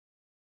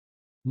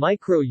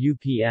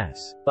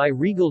MicroUPS, by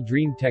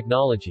RegalDream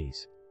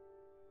Technologies.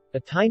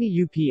 A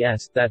tiny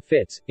UPS that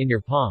fits in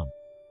your palm.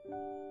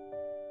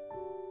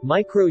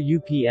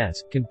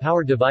 MicroUPS can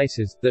power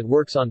devices that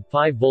works on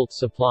 5-volt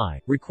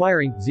supply,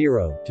 requiring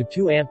 0 to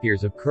 2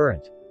 amperes of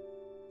current.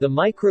 The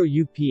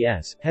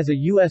MicroUPS has a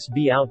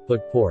USB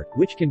output port,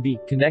 which can be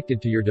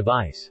connected to your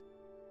device.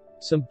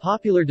 Some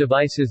popular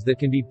devices that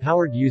can be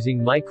powered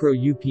using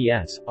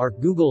MicroUPS are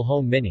Google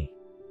Home Mini,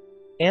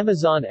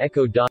 Amazon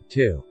Echo Dot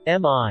 2,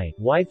 MI,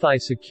 Wi-Fi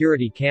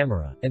security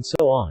camera, and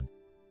so on.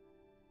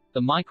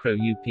 The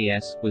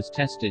MicroUPS was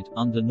tested,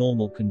 under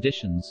normal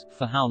conditions,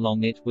 for how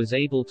long it was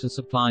able to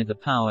supply the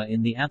power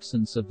in the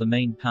absence of the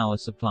main power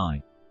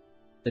supply.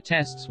 The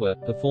tests were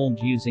performed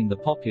using the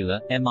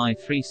popular MI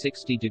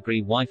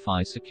 360-degree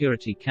Wi-Fi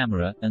security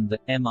camera, and the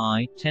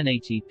MI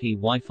 1080p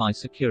Wi-Fi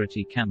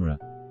security camera.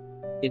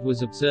 It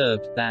was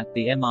observed that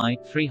the MI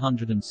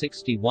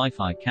 360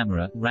 Wi-Fi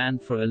camera ran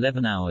for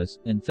 11 hours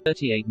and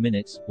 38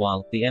 minutes,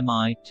 while the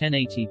MI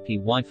 1080p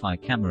Wi-Fi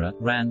camera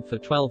ran for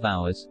 12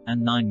 hours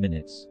and 9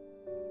 minutes.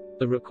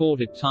 The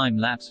recorded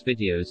time-lapse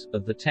videos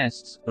of the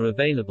tests are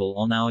available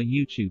on our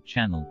YouTube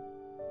channel.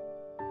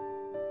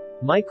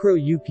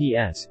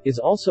 MicroUPS is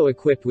also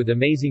equipped with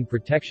amazing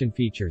protection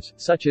features,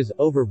 such as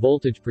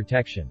over-voltage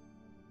protection,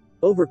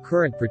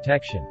 over-current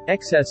protection,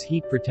 excess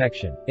heat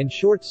protection, and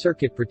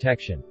short-circuit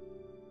protection.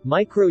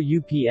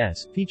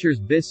 MicroUPS features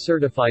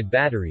BIS-certified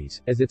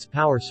batteries as its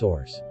power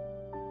source.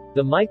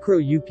 The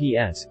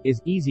MicroUPS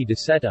is easy to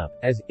set up,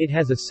 as it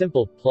has a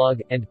simple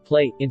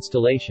plug-and-play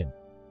installation.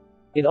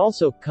 It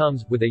also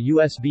comes with a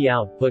USB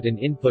output and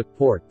input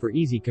port for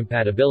easy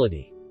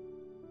compatibility.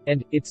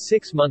 And its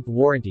 6-month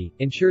warranty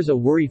ensures a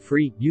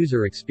worry-free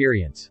user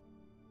experience.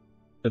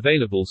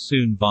 Available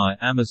soon via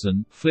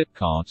Amazon,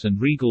 Flipkart and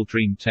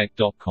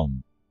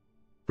RegalDreamTech.com.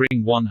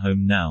 Bring one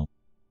home now.